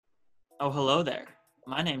Oh, hello there.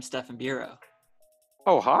 My name's Stefan Bureau.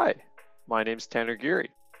 Oh, hi. My name's Tanner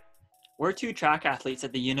Geary. We're two track athletes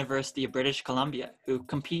at the University of British Columbia who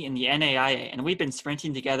compete in the NAIA, and we've been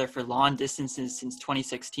sprinting together for long distances since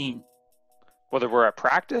 2016. Whether we're at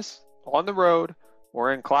practice, on the road,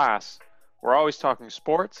 or in class, we're always talking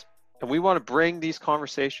sports, and we want to bring these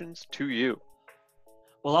conversations to you.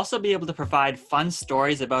 We'll also be able to provide fun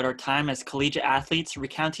stories about our time as collegiate athletes,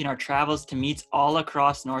 recounting our travels to meets all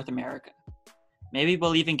across North America. Maybe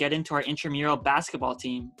we'll even get into our intramural basketball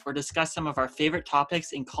team or discuss some of our favorite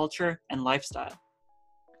topics in culture and lifestyle.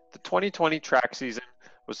 The 2020 track season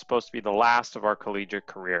was supposed to be the last of our collegiate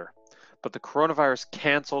career, but the coronavirus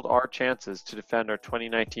canceled our chances to defend our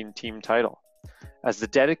 2019 team title. As the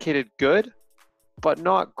dedicated good, but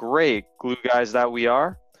not great glue guys that we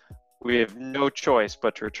are, we have no choice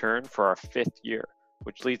but to return for our 5th year,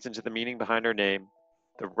 which leads into the meaning behind our name,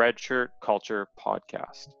 the Redshirt Culture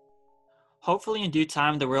Podcast. Hopefully in due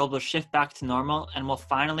time, the world will shift back to normal and we'll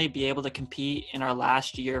finally be able to compete in our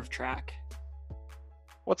last year of track.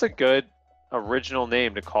 What's a good original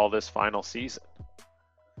name to call this final season?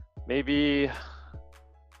 Maybe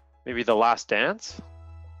The Last Dance?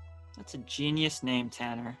 That's a genius name,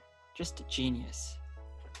 Tanner. Just a genius.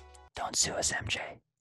 Don't sue us, MJ.